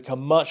 That's going to become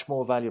much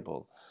more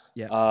valuable.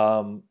 Yeah.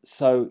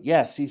 So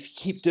yes, if you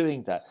keep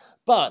doing that.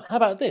 But how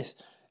about this?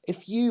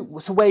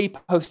 So where are you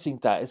posting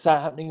that? Is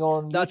that happening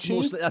on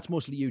YouTube? That's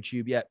mostly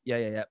YouTube. Yeah. So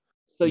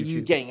YouTube. are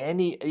you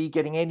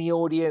getting any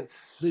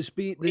audience? There's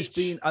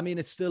been, I mean,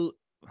 it's still,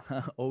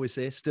 always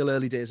say, still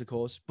early days, of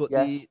course, but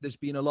there's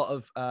been a lot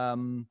of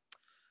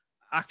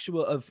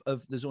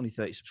there's only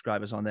 30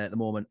 subscribers on there at the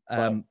moment.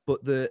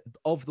 But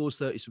of those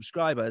 30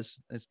 subscribers,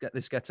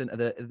 this gets into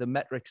the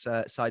metrics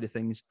side of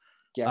things.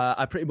 Yes.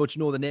 I pretty much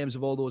know the names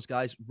of all those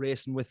guys,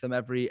 racing with them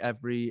every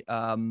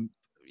other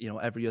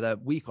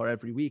week or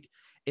every week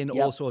in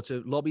all sorts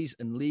of lobbies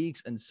and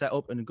leagues, and set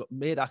up and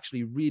made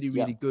actually really,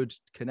 really good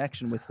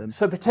connection with them.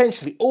 So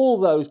potentially all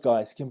those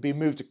guys can be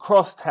moved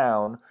across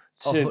town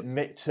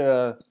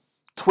to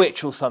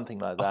Twitch or something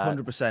like that.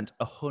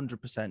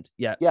 100%.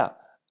 Yeah. Yeah.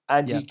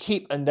 And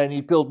then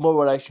you build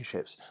more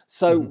relationships.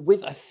 So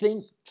I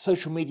think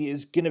social media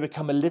is going to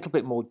become a little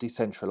bit more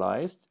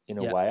decentralized in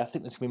a way. I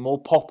think there's going to be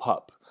more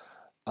pop-up.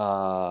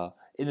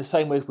 In the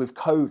same way with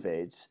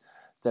COVID,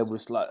 there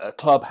was like a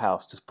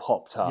Clubhouse just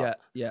popped up.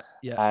 Yeah.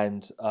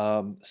 And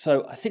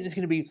so I think there's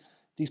going to be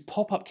these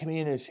pop-up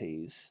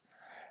communities,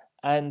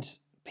 and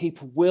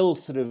people will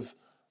sort of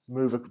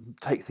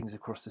take things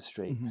across the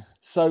street.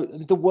 So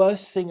the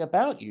worst thing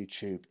about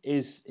YouTube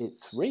is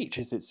its reach,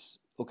 is its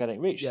organic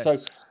reach. Yes. So,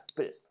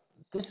 but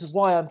this is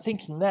why I'm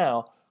thinking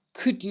now,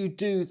 could you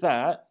do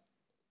that?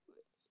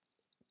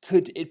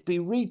 Could it be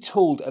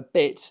retooled a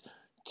bit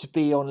to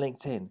be on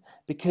LinkedIn?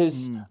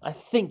 Because I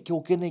think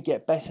you're going to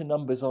get better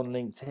numbers on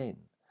LinkedIn.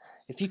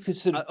 If you could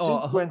sort of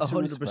do Gran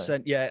Turismo.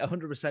 100%, yeah,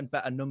 100%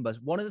 better numbers.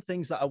 One of the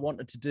things that I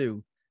wanted to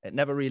do, it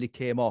never really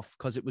came off,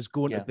 because it was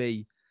going to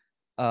be,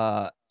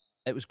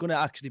 it was going to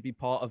actually be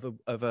part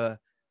of a,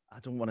 I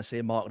don't want to say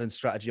a marketing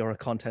strategy or a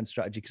content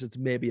strategy, because it's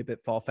maybe a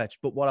bit far-fetched.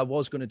 But what I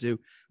was going to do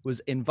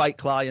was invite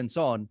clients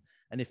on,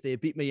 and if they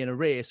beat me in a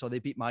race or they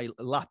beat my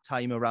lap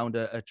time around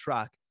a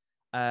track,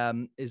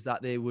 is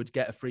that they would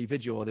get a free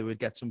video, or they would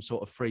get some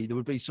sort of there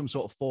would be some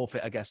sort of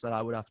forfeit, I guess, that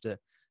I would have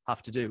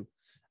to do.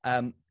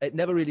 It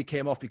never really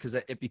came off, because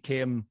it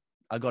became,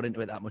 I got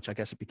into it that much, I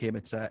guess it became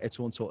its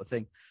own sort of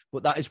thing.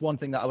 But that is one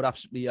thing that I would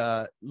absolutely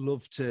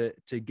love to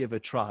give a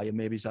try, and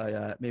maybe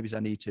I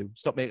need to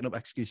stop making up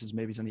excuses.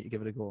 Maybe I need to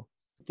give it a go.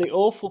 The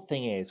awful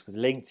thing is with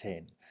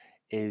LinkedIn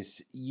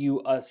is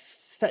you're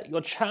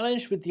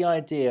challenged with the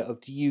idea of,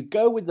 do you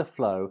go with the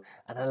flow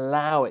and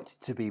allow it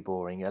to be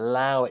boring,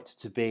 allow it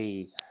to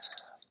be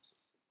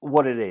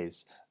what it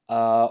is,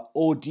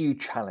 or do you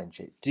challenge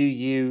it? Do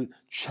you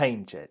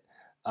change it?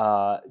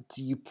 Do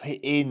you put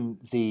in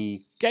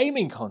the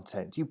gaming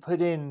content? Do you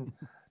put in,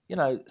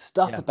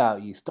 stuff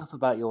about you, stuff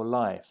about your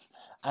life?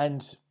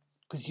 And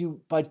because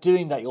by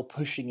doing that, you're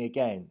pushing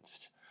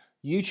against.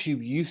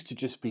 YouTube used to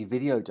just be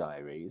video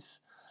diaries,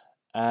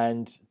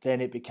 and then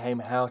it became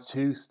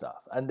how-to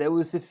stuff. And there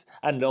was this,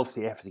 and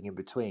obviously everything in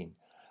between.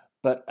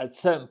 But at a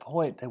certain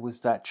point, there was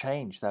that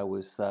change. There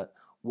was that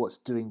what's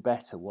doing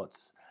better,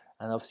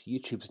 and obviously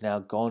YouTube's now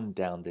gone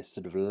down this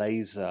sort of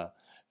laser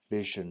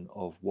vision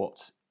of what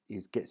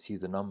gets you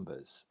the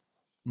numbers.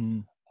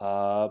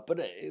 But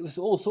it was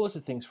all sorts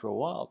of things for a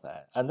while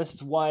there. And this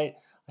is why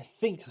I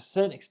think, to a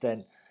certain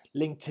extent,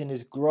 LinkedIn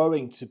is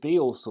growing to be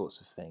all sorts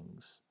of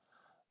things.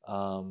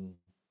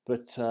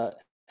 But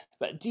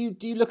do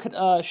you look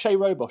at Shay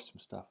Rowbottom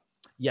stuff?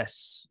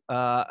 Yes,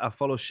 I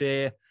follow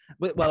Shay.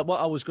 Well,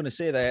 what I was going to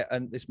say there,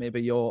 and this may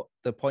be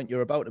the point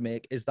you're about to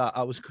make, is that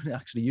I was going to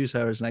actually use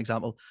her as an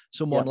example.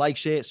 Someone like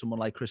Shay, someone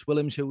like Chris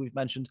Williams, who we've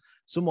mentioned,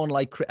 someone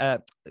like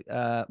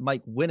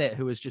Mike Winnett,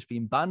 who has just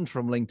been banned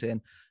from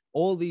LinkedIn.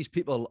 All these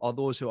people are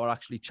those who are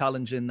actually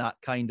challenging that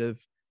kind of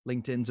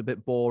LinkedIn's a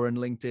bit boring.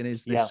 LinkedIn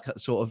is this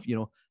sort of,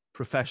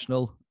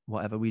 professional,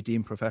 whatever we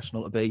deem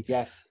professional to be.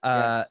 Yes.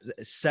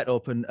 Set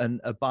up and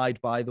abide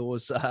by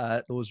those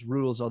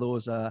rules or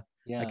those, I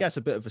guess,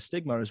 a bit of a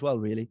stigma as well,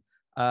 really.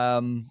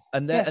 And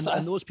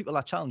those people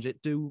that challenge it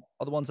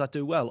are the ones that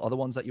do well, are the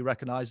ones that you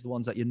recognize, the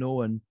ones that you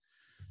know, and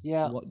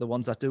the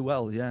ones that do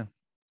well. Yeah.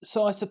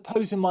 So I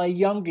suppose in my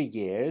younger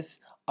years,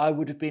 I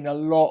would have been a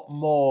lot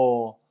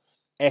more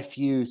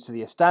FU to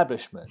the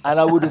establishment, and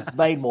I would have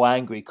made more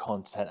angry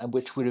content, and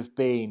which would have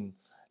been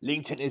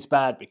LinkedIn is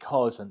bad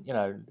because, and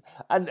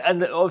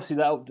and obviously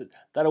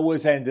that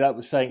always ended up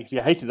with saying, if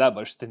you hate it that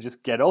much, then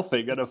just get off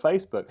it, go to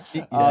Facebook.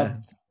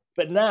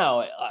 But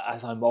now,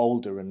 as I'm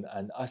older, and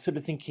I'm sort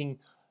of thinking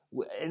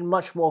in a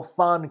much more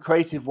fun,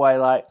 creative way,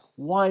 like,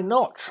 why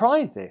not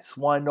try this?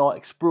 Why not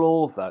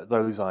explore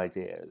those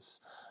ideas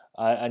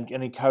and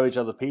encourage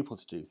other people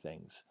to do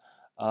things?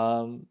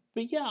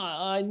 But yeah,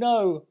 I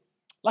know,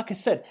 like I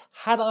said,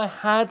 had I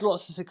had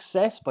lots of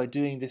success by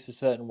doing this a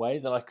certain way,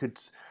 then I could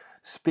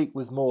speak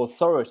with more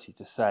authority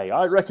to say,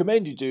 I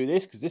recommend you do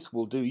this because this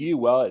will do you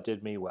well. It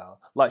did me well,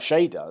 like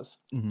Shay does.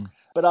 Mm-hmm.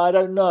 But I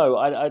don't know.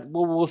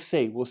 We'll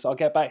see. I'll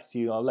get back to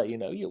you. I'll let you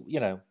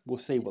know. We'll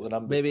see what the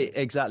numbers.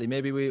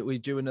 Maybe we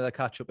do another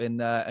catch up in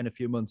a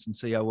few months and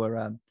see how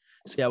we're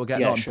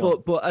getting on. Sure,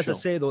 but as I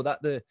say though,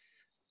 that the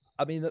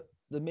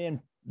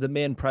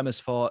main premise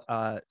for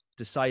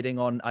deciding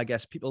on, I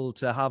guess, people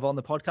to have on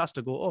the podcast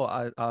to go,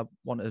 I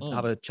want to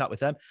have a chat with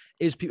them,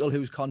 is people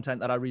whose content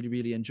that I really,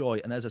 really enjoy.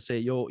 And as I say,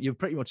 you've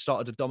pretty much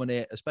started to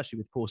dominate, especially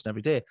with posting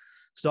every day,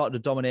 started to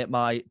dominate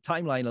my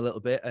timeline a little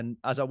bit. And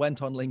as I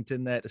went on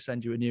LinkedIn there to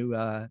send you a new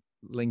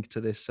link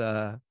to this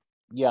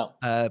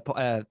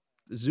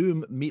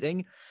Zoom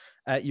meeting,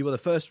 you were the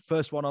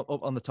first one up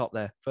on the top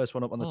there, first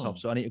one up on the top.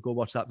 So I need to go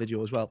watch that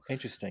video as well.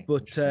 Interesting.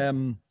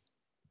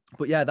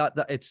 But yeah,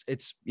 that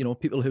it's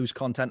people whose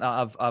content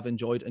I've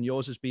enjoyed, and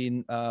yours has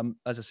been,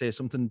 as I say,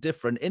 something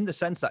different in the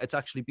sense that it's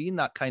actually been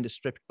that kind of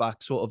stripped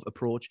back sort of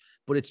approach,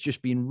 but it's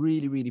just been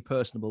really, really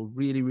personable,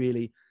 really,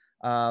 really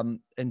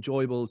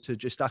enjoyable to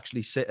just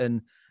actually sit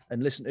and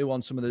listen to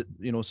on some of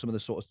the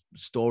sort of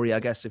story, I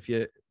guess, if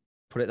you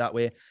put it that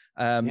way,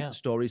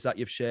 stories that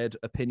you've shared,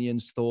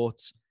 opinions,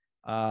 thoughts,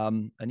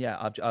 and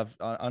yeah, I've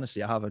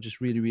honestly I've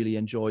just really, really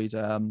enjoyed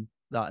that,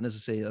 and as I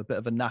say, a bit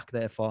of a knack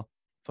there for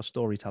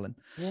storytelling.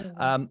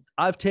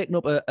 I've taken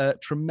up a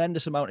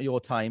tremendous amount of your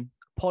time.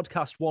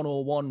 Podcast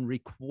 101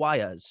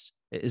 requires,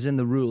 it is in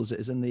the rules, it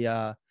is in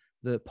the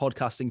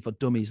podcasting for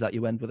dummies that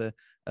you end with a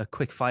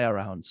quick fire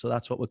round. So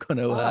that's what we're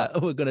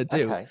gonna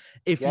do,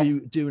 if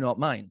you do not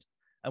mind.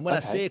 And when I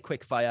say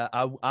quick fire,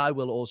 I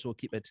will also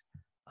keep it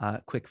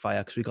quick fire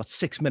because we've got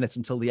 6 minutes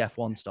until the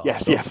F1 starts.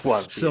 Yes, the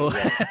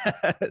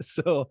F1.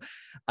 So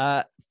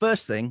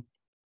first thing.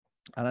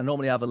 And I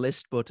normally have a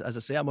list, but as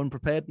I say, I'm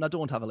unprepared and I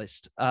don't have a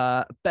list.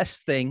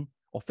 Best thing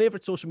or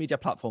favorite social media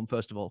platform,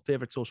 first of all,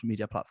 favorite social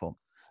media platform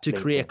to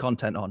create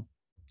content on?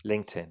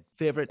 LinkedIn.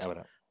 Favorite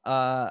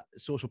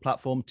social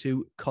platform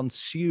to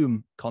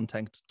consume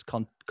content,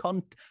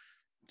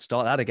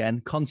 start that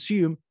again,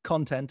 consume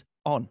content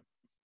on?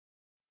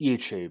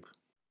 YouTube.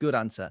 Good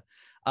answer.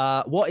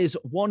 What is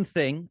one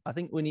thing, I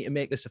think we need to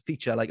make this a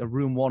feature, like a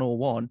room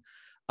 101,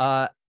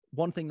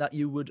 one thing that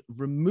you would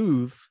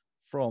remove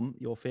from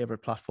your favorite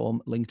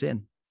platform,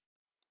 LinkedIn?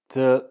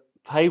 The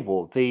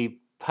paywall, the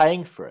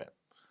paying for it.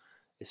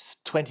 It's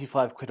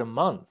 25 quid a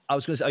month. I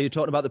was going to say, are you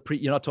talking about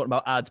you're not talking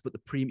about ads, but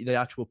the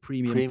actual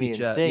premium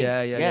feature? Thing.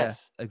 Yeah.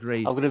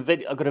 Agreed. I've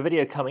got a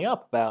video coming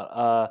up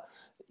about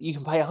you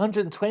can pay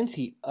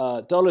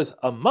 $120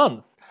 a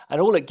month, and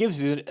all it gives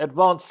you is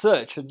advanced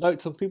search and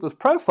notes on people's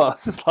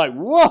profiles. It's like,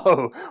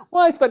 whoa,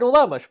 why spend all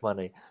that much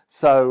money?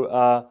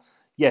 So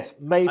yes,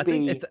 maybe.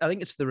 I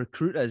think it's the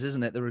recruiters,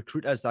 isn't it? The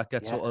recruiters that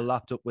get sort of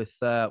lapped up with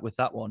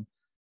that one.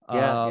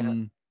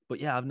 But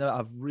yeah,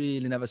 I've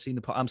really never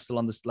seen I'm still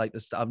on this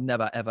I've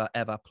never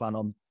ever plan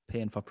on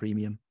paying for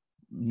premium.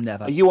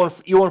 Never. Are you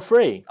on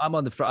free? I'm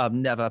on the. I've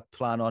never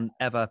plan on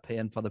ever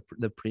paying for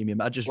the premium.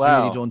 I just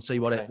really don't see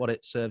what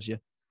it serves you.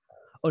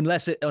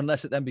 Unless it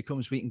then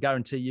becomes, we can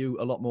guarantee you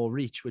a lot more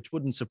reach, which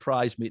wouldn't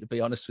surprise me, to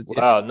be honest with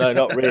you. Wow, no,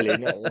 not really.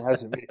 No, it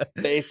hasn't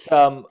really.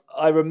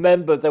 I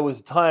remember there was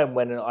a time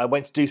when I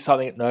went to do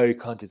something. No, you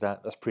can't do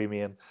that. That's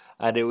premium.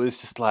 And it was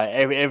just like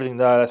everything.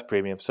 No, that's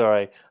premium.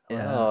 Sorry.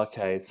 Yeah. Oh,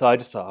 okay. So I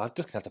just thought I'm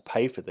just gonna have to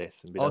pay for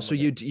this. So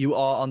you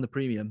are on the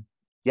premium?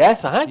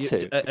 Yes, I had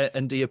to.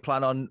 And do you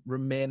plan on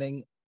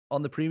remaining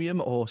on the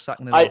premium or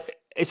sacking it off?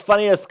 It's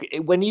funny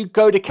when you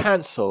go to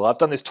cancel. I've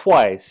done this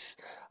twice.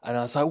 And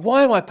I was like,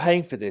 why am I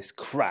paying for this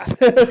crap?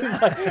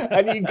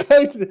 And you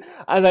go to,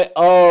 and they,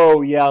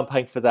 oh yeah, I'm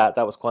paying for that.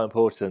 That was quite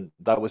important.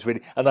 That was really,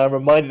 and I'm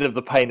reminded of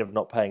the pain of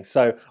not paying.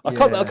 So I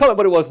can't remember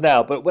what it was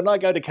now, but when I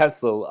go to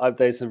cancel,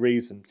 there's a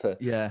reason for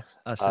I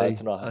see.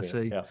 to not I having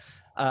see. it.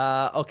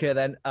 Yeah. Okay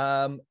then.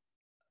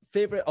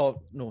 Favorite?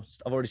 Oh no,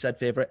 I've already said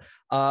favorite.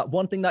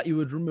 One thing that you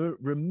would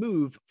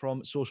remove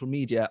from social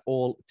media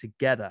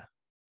altogether.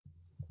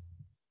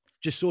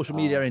 Just social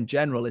media in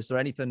general. Is there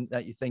anything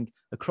that you think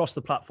across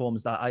the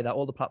platforms that either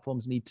all the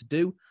platforms need to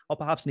do, or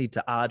perhaps need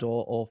to add,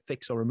 or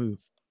fix, or remove?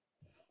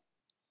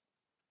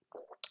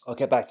 I'll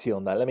get back to you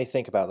on that. Let me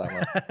think about that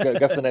one.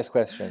 Go for the next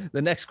question.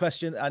 The next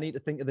question. I need to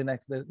think of the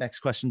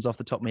next questions off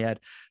the top of my head.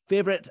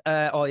 Favorite?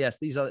 Oh yes,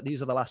 these are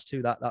the last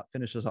two that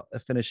finish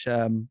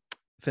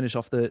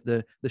off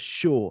the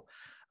show.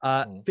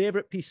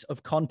 Favorite piece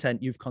of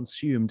content you've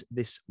consumed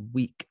this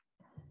week?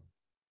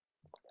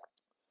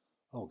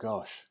 Oh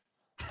gosh.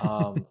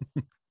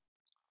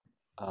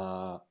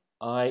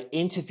 I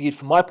interviewed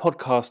for my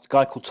podcast a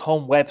guy called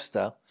Tom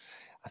Webster.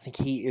 I think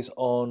he's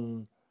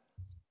on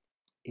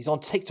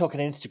TikTok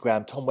and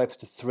Instagram, Tom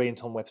Webster 3 and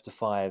Tom Webster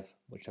 5,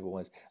 whichever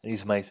one is. And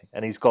he's amazing.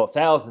 And he's got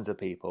thousands of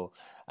people,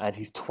 and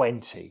he's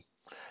 20.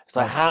 So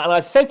and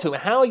I said to him,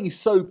 how are you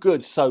so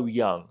good so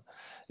young?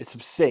 It's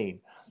obscene.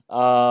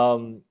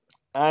 And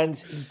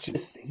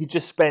he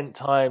just spent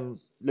time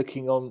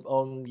looking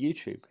on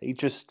YouTube. He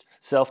just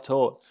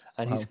self-taught,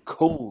 and he's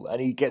cool,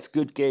 and he gets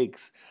good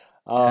gigs.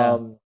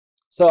 So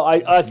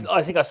I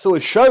think I saw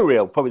his show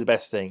reel, probably the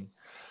best thing.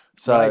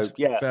 So right.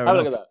 yeah, fair have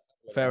enough. a look at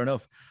that. Fair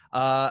enough.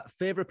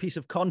 Favorite piece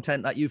of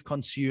content that you've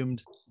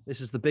consumed?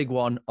 This is the big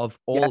one of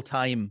all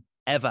time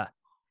ever.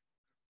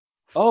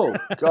 Oh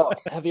God,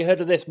 have you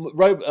heard of this? My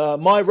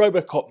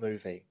RoboCop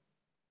movie.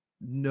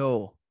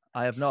 No,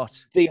 I have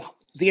not.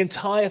 The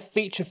entire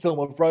feature film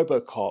of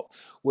RoboCop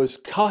was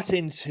cut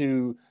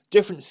into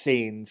different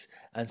scenes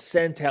and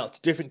sent out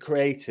to different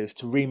creators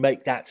to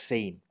remake that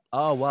scene.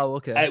 Oh wow,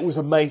 okay. And it was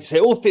amazing. So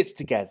it all fits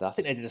together. I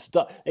think they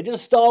did a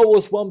Star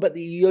Wars one, but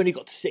you only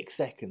got 6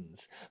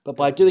 seconds. But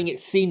by doing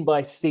it scene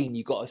by scene,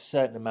 you got a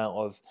certain amount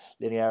of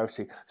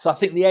linearity. So I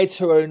think the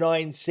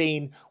 809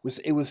 scene was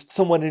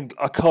someone in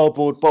a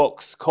cardboard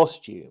box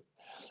costume.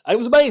 And it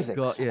was amazing.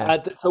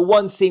 So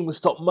one scene was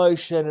stop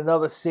motion,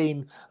 another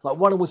scene, like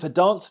one was a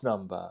dance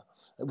number.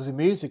 It was a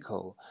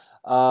musical.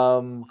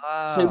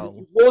 So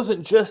it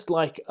wasn't just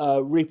like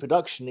a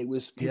reproduction, it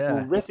was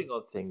people riffing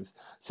on things.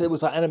 So it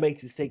was like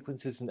animated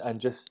sequences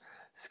and just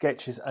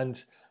sketches.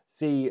 And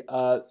the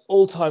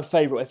all-time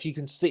favorite, if you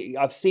can see,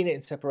 I've seen it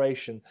in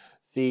separation,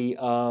 the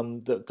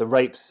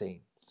rape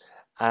scene,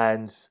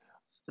 and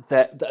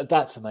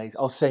that's amazing.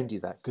 I'll send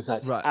you that because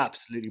that's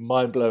absolutely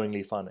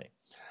mind-blowingly funny.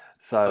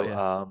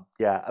 So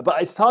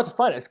but it's hard to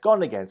find it. It's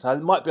gone again, so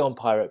it might be on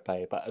Pirate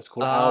Bay. But it's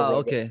called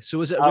okay. So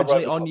was it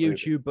originally on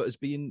YouTube, but it's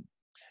been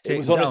It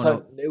was on its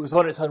own. It was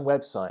on its own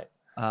website.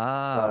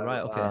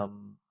 Right. Okay.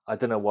 I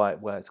don't know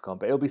where it's gone,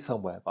 but it'll be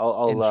somewhere.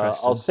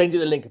 I'll send you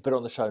the link and put it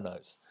on the show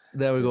notes.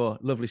 There we go.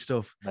 Lovely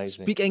stuff.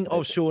 Amazing. Speaking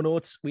of show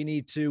notes, we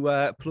need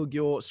to plug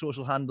your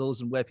social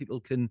handles and where people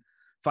can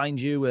find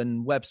you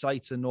and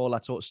websites and all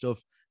that sort of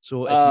stuff.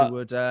 So if you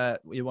would,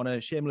 you want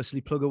to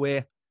shamelessly plug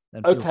away,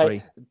 then feel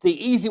free.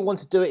 The easy one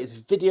to do it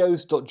is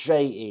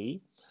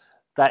videos.je.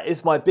 That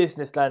is my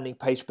business landing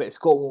page, but it's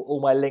got all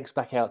my links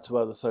back out to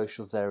other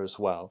socials there as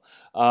well.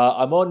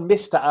 I'm on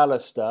Mr.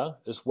 Alistair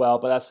as well,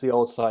 but that's the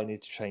old site. I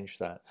need to change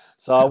that.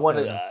 So I want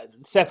to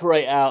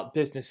separate out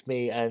business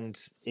me and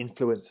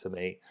influencer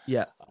me.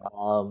 Yeah.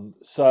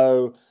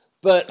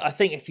 But I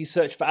think if you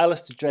search for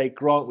Alistair J.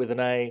 Grant with an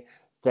A,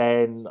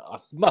 then I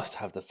must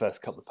have the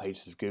first couple of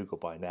pages of Google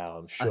by now,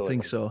 I'm sure. I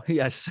think so.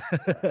 Yes.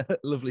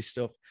 Lovely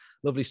stuff.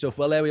 Lovely stuff.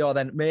 Well, there we are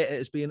then. Mate,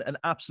 it's been an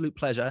absolute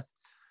pleasure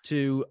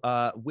to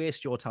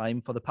waste your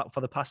time for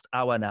the past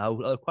hour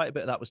now. Quite a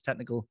bit of that was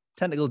technical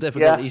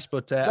difficulties,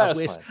 but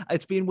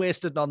it's been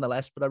wasted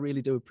nonetheless. But I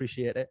really do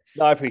appreciate it.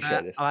 No, I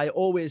appreciate it. I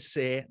always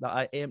say that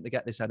I aim to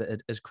get this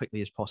edited as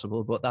quickly as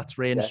possible, but that's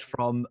ranged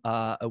from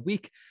a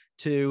week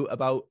to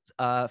about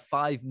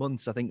 5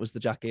 months. I think was the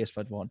Jack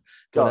Aceford one.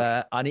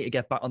 But I need to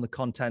get back on the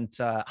content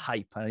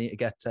hype. I need to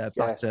get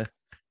back to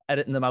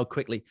editing them out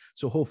quickly.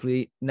 So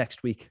hopefully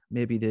next week,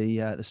 maybe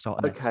the start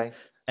of next. Okay.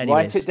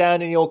 Anyways, write it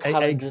down in your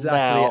calendar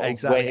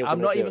Exactly.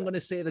 I'm not even going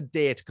to say the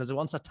date because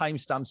once I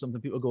timestamp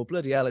something, people go,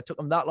 bloody hell, it took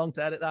them that long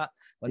to edit that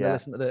when they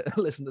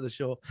listen to the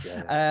show.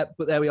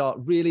 But there we are.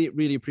 Really,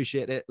 really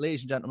appreciate it.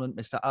 Ladies and gentlemen,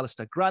 Mr.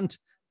 Alistair Grant.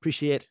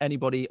 Appreciate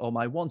anybody or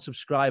my one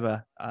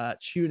subscriber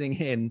tuning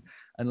in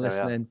and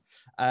listening.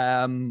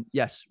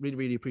 Yes, really,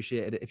 really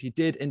appreciate it. If you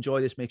did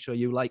enjoy this, make sure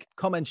you like,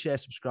 comment, share,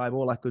 subscribe,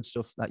 all that good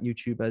stuff that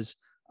YouTubers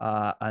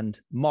and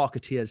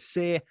marketeers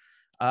say.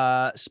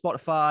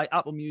 Spotify,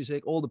 Apple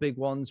Music, all the big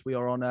ones.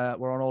 We're on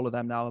all of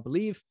them now, I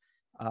believe.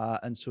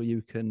 And so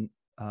you can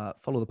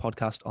follow the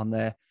podcast on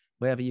there,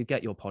 wherever you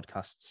get your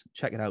podcasts.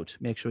 Check it out.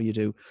 Make sure you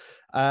do.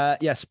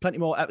 Yes, plenty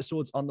more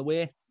episodes on the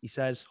way, he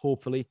says,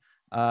 hopefully.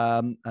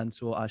 And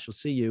so I shall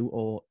see you,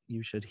 or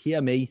you should hear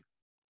me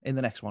in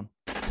the next one.